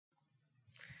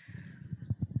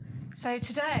So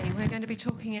today we're going to be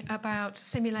talking about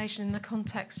simulation in the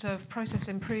context of process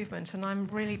improvement, and I'm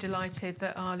really delighted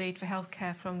that our lead for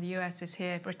healthcare from the US is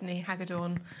here, Brittany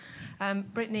Hagedorn.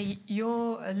 Brittany,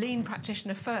 you're a lean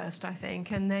practitioner first, I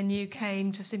think, and then you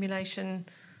came to simulation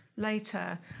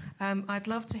later. I'd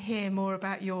love to hear more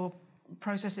about your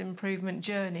process improvement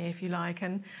journey, if you like,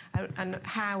 and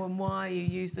how and why you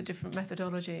use the different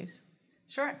methodologies.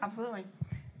 Sure, absolutely.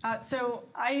 So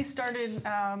I started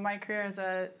my career as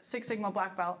a Six Sigma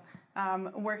black belt,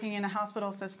 working in a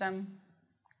hospital system.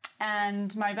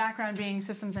 And my background being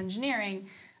systems engineering,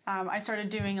 I started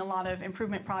doing a lot of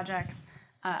improvement projects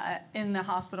in the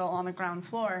hospital on the ground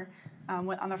floor,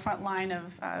 on the front line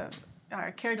of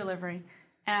care delivery.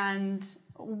 And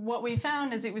what we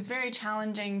found is it was very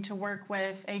challenging to work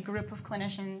with a group of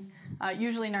clinicians,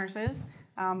 usually nurses,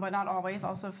 but not always,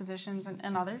 also physicians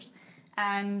and others,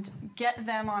 and get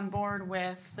them on board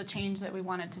with the change that we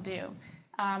wanted to do.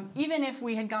 Even if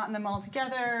we had gotten them all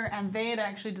together and they had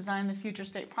actually designed the future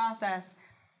state process,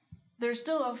 there's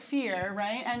still a fear,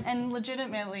 right? And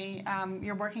legitimately,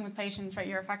 you're working with patients, right?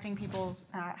 You're affecting people's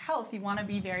health. You want to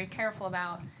be very careful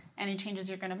about any changes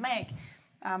you're going to make.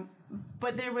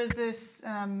 But there was this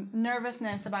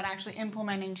nervousness about actually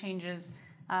implementing changes,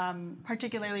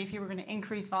 particularly if you were going to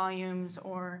increase volumes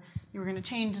or you were going to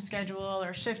change the schedule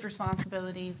or shift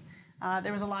responsibilities.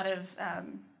 There was a lot of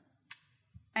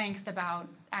angst about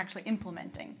actually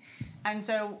implementing. And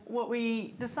so what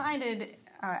we decided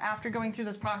after going through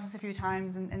this process a few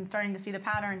times and starting to see the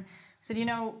pattern, said, you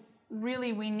know,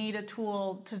 really we need a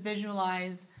tool to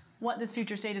visualize what this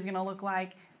future state is going to look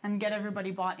like and get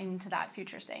everybody bought into that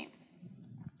future state.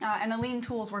 And the lean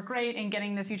tools were great in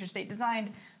getting the future state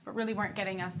designed, but really weren't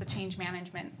getting us the change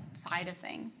management side of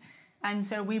things. And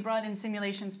so we brought in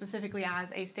simulation specifically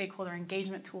as a stakeholder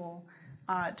engagement tool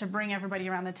to bring everybody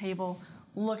around the table,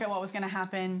 look at what was going to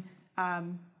happen,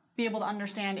 be able to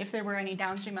understand if there were any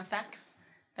downstream effects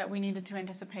that we needed to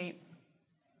anticipate,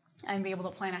 and be able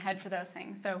to plan ahead for those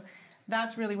things. So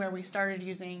that's really where we started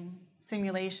using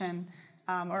simulation,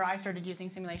 or I started using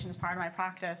simulation as part of my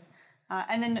practice.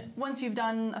 And then once you've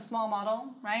done a small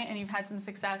model, right, and you've had some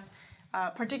success,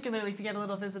 particularly if you get a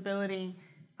little visibility,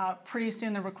 pretty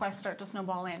soon the requests start to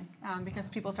snowball in because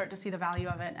people start to see the value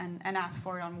of it and ask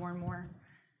for it on more and more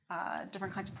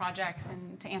different kinds of projects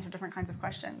and to answer different kinds of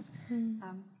questions.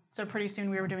 So pretty soon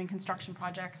we were doing construction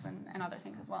projects and other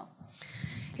things as well.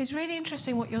 It's really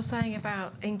interesting what you're saying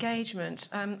about engagement.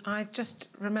 I just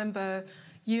remember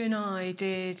you and I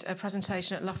did a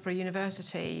presentation at Loughborough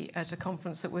University at a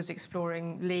conference that was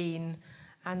exploring lean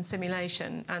and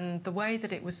simulation, and the way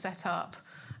that it was set up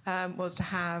was to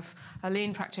have a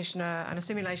lean practitioner and a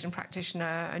simulation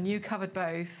practitioner, and you covered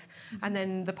both, and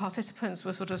then the participants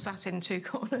were sort of sat in two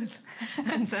corners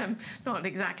and not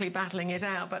exactly battling it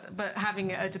out, but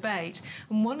having a debate.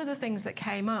 And one of the things that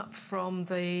came up from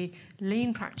the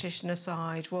lean practitioner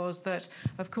side was that,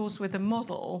 of course, with the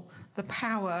model, the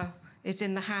power is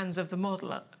in the hands of the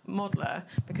modeler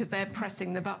because they're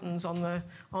pressing the buttons on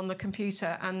the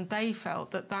computer, and they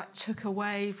felt that took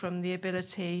away from the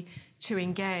ability to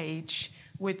engage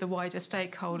with the wider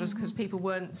stakeholders because people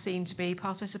weren't seen to be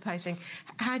participating.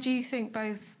 How do you think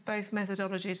both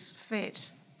methodologies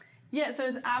fit? Yeah, so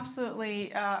it's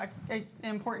absolutely an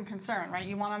important concern, right?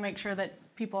 You want to make sure that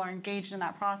people are engaged in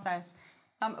that process.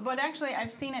 But actually,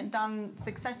 I've seen it done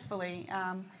successfully.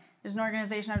 There's an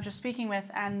organization I was just speaking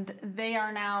with, and they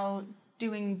are now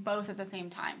doing both at the same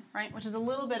time, right? Which is a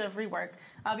little bit of rework.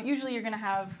 But usually you're going to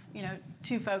have,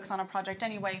 two folks on a project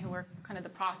anyway who are kind of the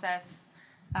process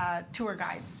tour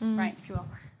guides, right, if you will,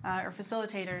 or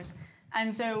facilitators.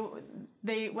 And so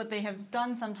what they have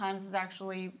done sometimes is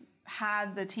actually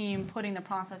had the team putting the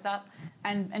process up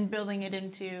and building it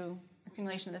into a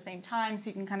simulation at the same time, so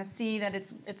you can kind of see that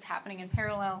it's happening in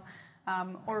parallel,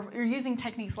 or you're using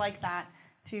techniques like that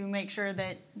to make sure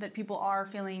that people are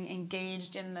feeling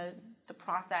engaged in the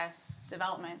process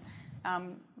development.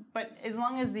 But as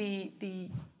long as the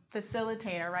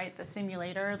facilitator, right, the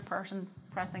simulator, the person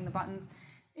pressing the buttons,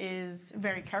 is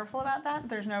very careful about that,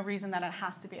 there's no reason that it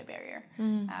has to be a barrier.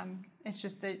 It's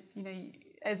just that,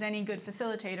 as any good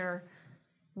facilitator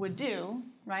would do,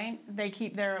 right, they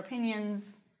keep their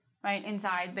opinions, right,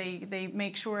 inside. They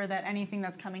make sure that anything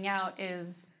that's coming out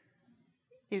is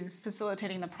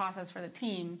facilitating the process for the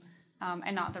team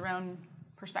and not their own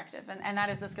perspective. And that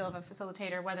is the skill of a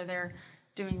facilitator, whether they're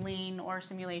doing lean or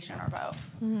simulation or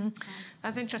both.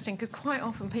 That's interesting, because quite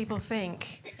often people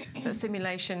think that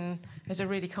simulation is a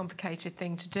really complicated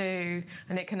thing to do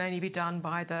and it can only be done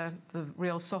by the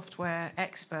real software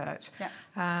expert. Yeah.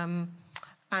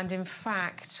 And in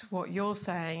fact, what you're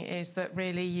saying is that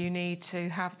really you need to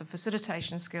have the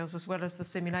facilitation skills as well as the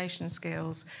simulation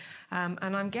skills. And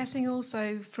I'm guessing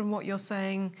also from what you're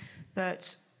saying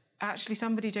that actually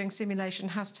somebody doing simulation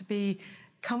has to be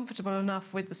comfortable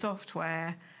enough with the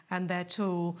software and their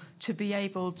tool to be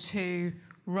able to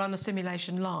run a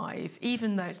simulation live,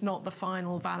 even though it's not the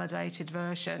final validated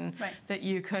version, right, that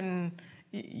you can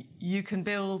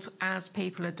build as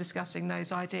people are discussing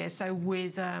those ideas. So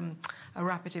with a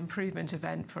rapid improvement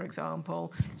event, for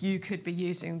example, you could be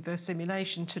using the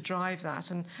simulation to drive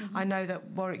that. And I know that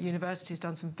Warwick University has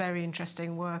done some very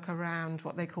interesting work around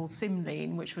what they call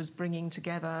SimLean, which was bringing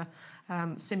together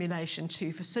simulation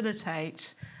to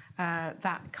facilitate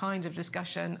that kind of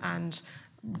discussion and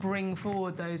bring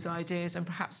forward those ideas and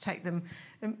perhaps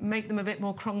make them a bit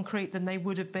more concrete than they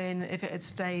would have been if it had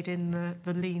stayed in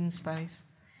the lean space.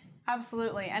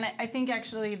 Absolutely. And I think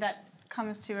actually that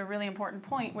comes to a really important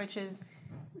point, which is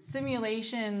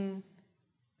simulation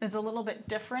is a little bit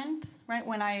different, right?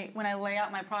 When I lay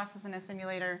out my process in a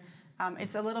simulator,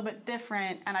 it's a little bit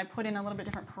different, and I put in a little bit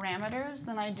different parameters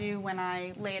than I do when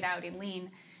I lay it out in lean.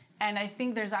 And I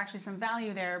think there's actually some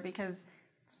value there, because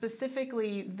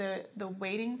specifically the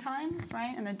waiting times,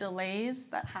 right, and the delays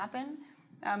that happen.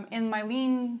 In my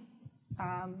lean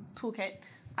toolkit,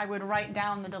 I would write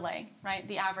down the delay, right,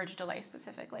 the average delay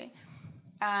specifically.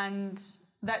 And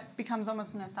that becomes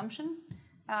almost an assumption,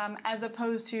 as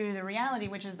opposed to the reality,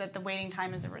 which is that the waiting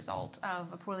time is a result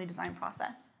of a poorly designed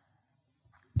process.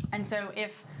 And so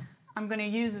if I'm going to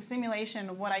use a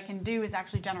simulation, what I can do is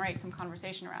actually generate some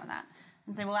conversation around that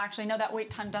and say, well, actually, no, that wait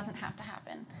time doesn't have to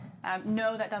happen.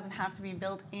 No, that doesn't have to be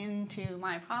built into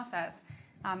my process.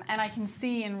 And I can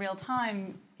see in real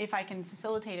time, if I can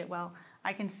facilitate it well,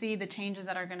 I can see the changes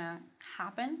that are going to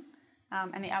happen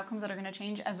and the outcomes that are going to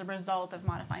change as a result of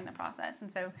modifying the process.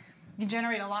 And so you can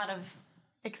generate a lot of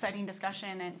exciting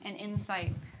discussion and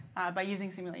insight by using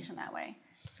simulation that way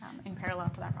in parallel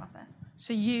to that process.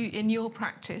 So you, in your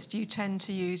practice, do you tend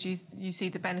to use, you see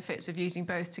the benefits of using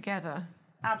both together?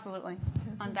 Absolutely,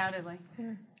 undoubtedly.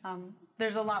 Yeah.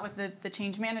 There's a lot with the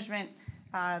change management,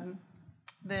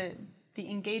 the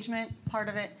engagement part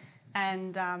of it,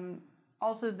 and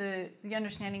also the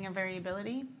understanding of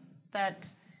variability,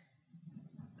 that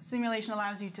simulation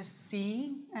allows you to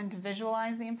see and to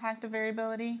visualize the impact of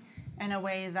variability in a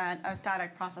way that a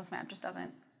static process map just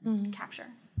doesn't capture.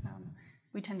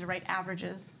 We tend to write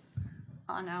averages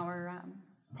on our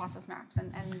process maps,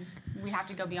 and we have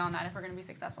to go beyond that if we're going to be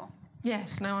successful.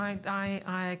 Yes, no,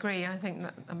 I agree. I think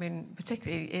that, I mean,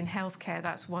 particularly in healthcare,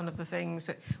 that's one of the things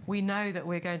that we know that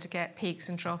we're going to get peaks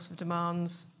and troughs of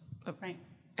demands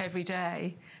every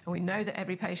day, and we know that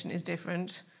every patient is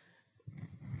different.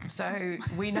 So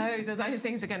we know that those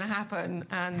things are going to happen,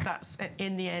 and that's,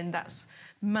 in the end, that's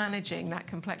managing that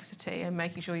complexity and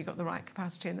making sure you've got the right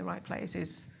capacity in the right place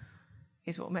is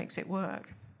what makes it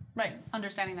work. Right,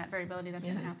 understanding that variability that's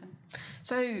going to happen.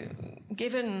 So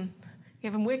given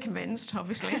we're convinced,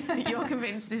 obviously, you're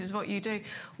convinced this is what you do,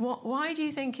 why do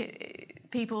you think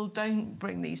people don't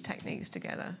bring these techniques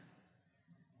together?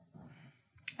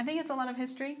 I think it's a lot of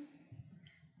history.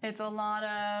 It's a lot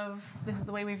of, this is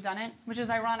the way we've done it, which is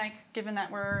ironic given that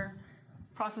we're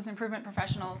process improvement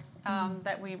professionals,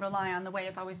 that we rely on the way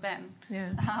it's always been.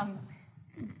 Yeah.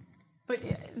 But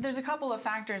there's a couple of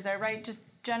factors there, right? Just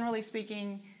generally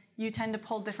speaking, you tend to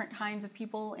pull different kinds of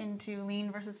people into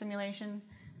lean versus simulation.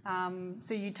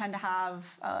 So you tend to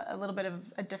have a little bit of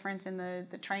a difference in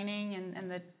the training and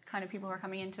the kind of people who are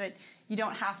coming into it. You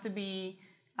don't have to be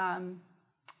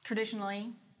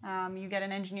traditionally. You get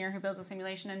an engineer who builds a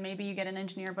simulation, and maybe you get an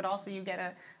engineer, but also you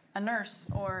get a nurse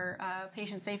or a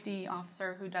patient safety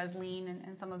officer who does lean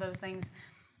and some of those things.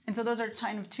 And so those are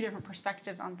kind of two different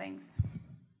perspectives on things.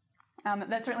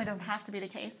 That certainly doesn't have to be the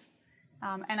case.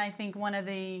 And I think one of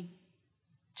the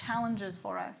challenges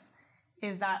for us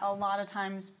is that a lot of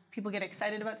times people get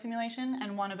excited about simulation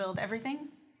and want to build everything.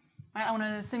 Right? I want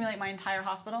to simulate my entire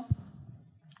hospital.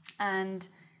 And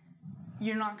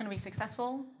you're not going to be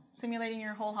successful simulating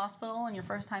your whole hospital in your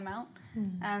first time out.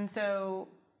 And so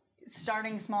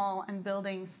starting small and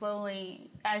building slowly,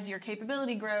 as your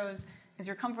capability grows, as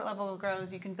your comfort level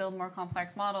grows, you can build more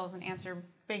complex models and answer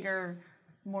bigger,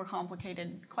 more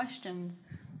complicated questions.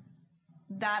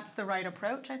 That's the right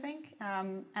approach, I think,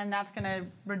 and that's going to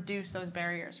reduce those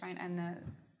barriers, right, and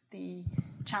the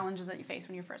challenges that you face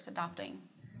when you're first adopting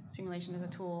simulation as a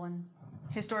tool. And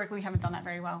historically, we haven't done that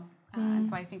very well, and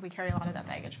so I think we carry a lot of that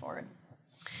baggage forward.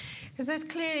 Because there's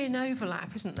clearly an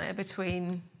overlap, isn't there,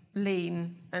 between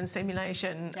lean and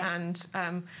simulation, and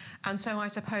so I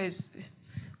suppose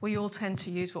we all tend to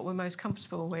use what we're most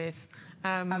comfortable with,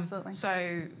 Absolutely.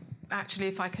 So actually,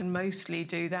 if I can mostly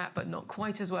do that, but not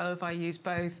quite as well if I use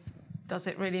both, does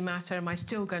it really matter? Am I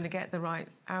still going to get the right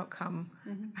outcome?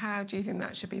 How do you think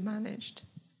that should be managed?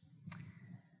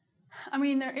 I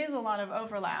mean, there is a lot of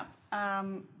overlap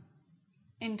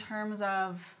in terms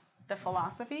of the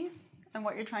philosophies and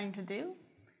what you're trying to do.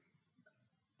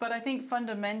 But I think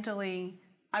fundamentally,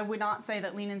 I would not say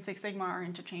that Lean and Six Sigma are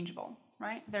interchangeable,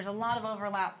 right? There's a lot of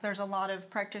overlap. There's a lot of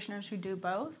practitioners who do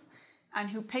both and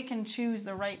who pick and choose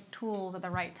the right tools at the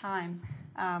right time.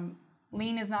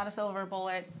 Lean is not a silver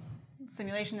bullet.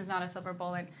 Simulation is not a silver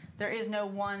bullet. There is no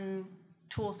one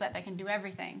tool set that can do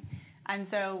everything. And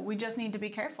so we just need to be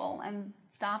careful and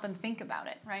stop and think about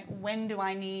it, right? When do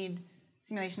I need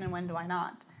simulation and when do I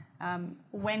not?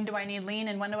 When do I need Lean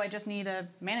and when do I just need a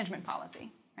management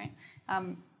policy, right?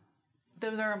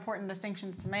 Those are important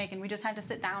distinctions to make, and we just have to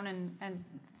sit down and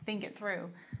think it through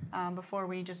before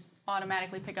we just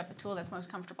automatically pick up the tool that's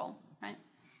most comfortable, right?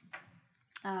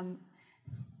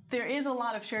 There is a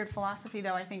lot of shared philosophy,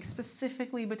 though, I think,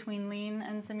 specifically between Lean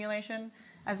and simulation,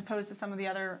 as opposed to some of the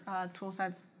other tool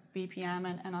sets, BPM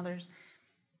and others,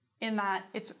 in that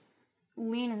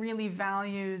Lean really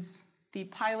values the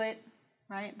pilot,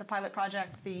 right? The pilot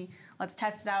project, let's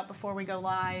test it out before we go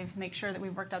live, make sure that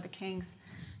we've worked out the kinks.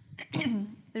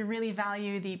 They really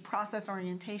value the process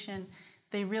orientation.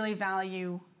 They really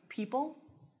value people.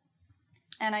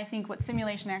 And I think what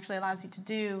simulation actually allows you to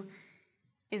do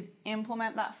is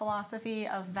implement that philosophy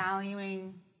of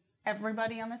valuing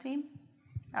everybody on the team.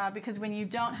 Because when you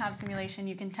don't have simulation,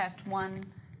 you can test one,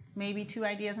 maybe two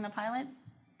ideas in a pilot.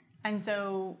 And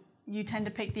so you tend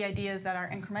to pick the ideas that are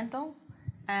incremental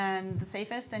and the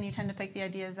safest, and you tend to pick the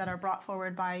ideas that are brought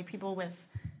forward by people with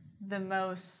the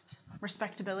most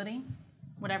respectability,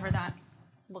 whatever that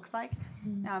looks like.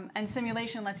 And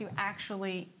simulation lets you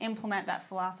actually implement that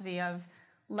philosophy of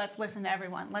let's listen to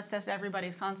everyone, let's test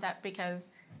everybody's concept because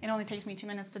it only takes me 2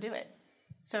 minutes to do it.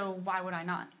 So why would I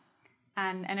not?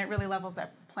 And it really levels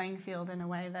that playing field in a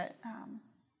way that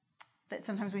that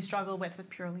sometimes we struggle with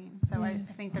pure Lean. So I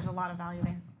think there's a lot of value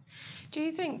there. Do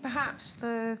you think perhaps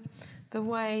the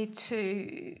way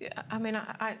to, I mean,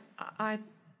 I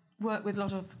work with a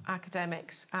lot of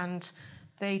academics and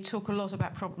they talk a lot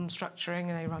about problem structuring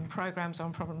and they run programs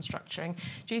on problem structuring.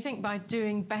 Do you think by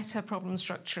doing better problem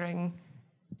structuring,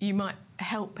 you might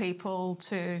help people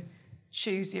to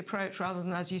choose the approach rather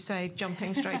than, as you say,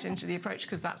 jumping straight into the approach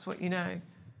because that's what you know?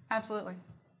 Absolutely,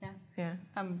 yeah.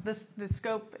 The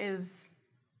scope is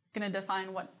going to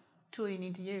define what tool you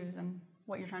need to use and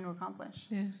what you're trying to accomplish.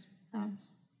 Yes.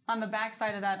 On the back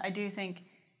side of that, I do think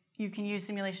you can use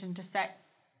simulation to set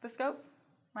the scope,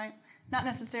 right? Not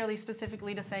necessarily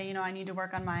specifically to say, I need to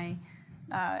work on my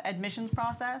admissions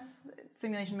process.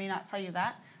 Simulation may not tell you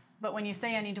that. But when you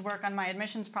say I need to work on my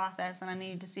admissions process and I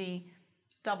need to see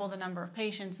double the number of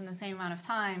patients in the same amount of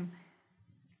time,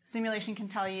 simulation can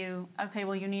tell you, okay,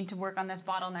 well, you need to work on this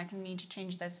bottleneck and you need to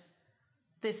change this.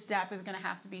 This step is going to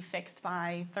have to be fixed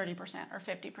by 30% or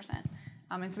 50%.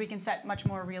 And so we can set much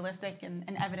more realistic and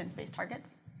evidence-based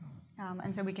targets.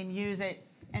 And so we can use it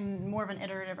in more of an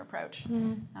iterative approach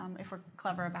if we're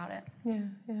clever about it.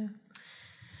 Yeah.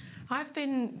 I've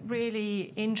been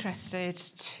really interested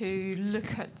to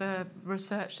look at the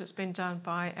research that's been done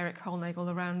by Eric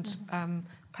Holnagel around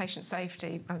patient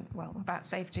safety, about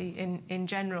safety in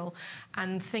general,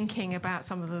 and thinking about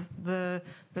some of the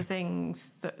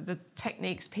things, the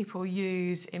techniques people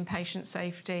use in patient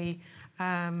safety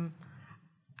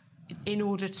in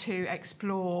order to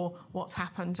explore what's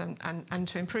happened and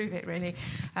to improve it, really.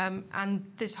 And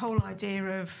this whole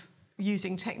idea of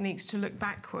using techniques to look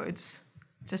backwards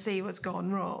to see what's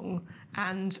gone wrong,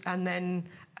 and then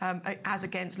as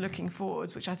against looking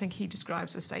forwards, which I think he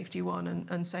describes as safety 1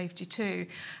 and safety 2.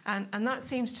 And that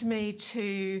seems to me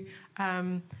to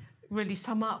really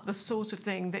sum up the sort of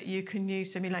thing that you can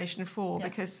use simulation for, yes.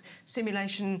 Because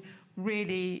simulation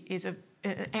really is an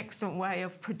excellent way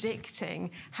of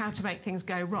predicting how to make things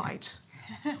go right.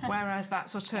 Whereas that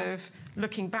sort of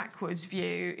looking backwards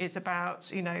view is about,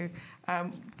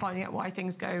 finding out why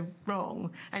things go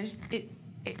wrong. And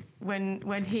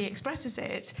when he expresses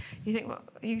it, you think, well,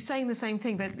 you're saying the same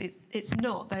thing, but it's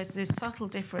not. There's this subtle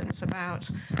difference about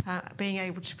being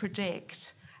able to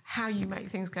predict how you make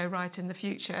things go right in the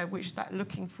future, which is that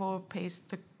looking forward piece,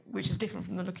 which is different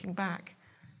from the looking back.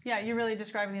 Yeah, you're really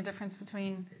describing the difference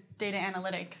between data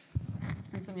analytics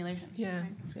and simulation. Yeah, right?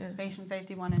 yeah. Patient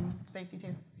safety 1 and safety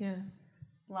 2. Yeah.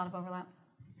 A lot of overlap.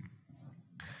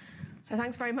 So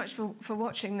thanks very much for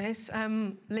watching this.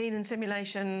 Lean and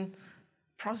simulation,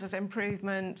 process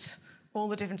improvement, all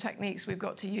the different techniques we've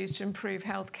got to use to improve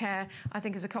healthcare, I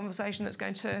think is a conversation that's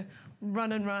going to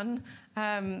run and run.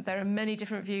 There are many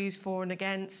different views for and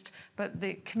against, but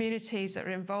the communities that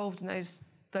are involved in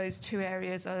those two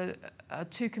areas are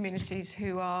two communities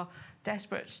who are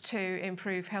desperate to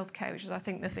improve healthcare, which is, I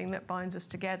think, the thing that binds us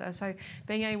together. So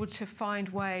being able to find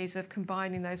ways of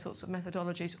combining those sorts of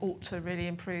methodologies ought to really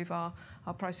improve our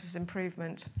process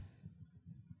improvement.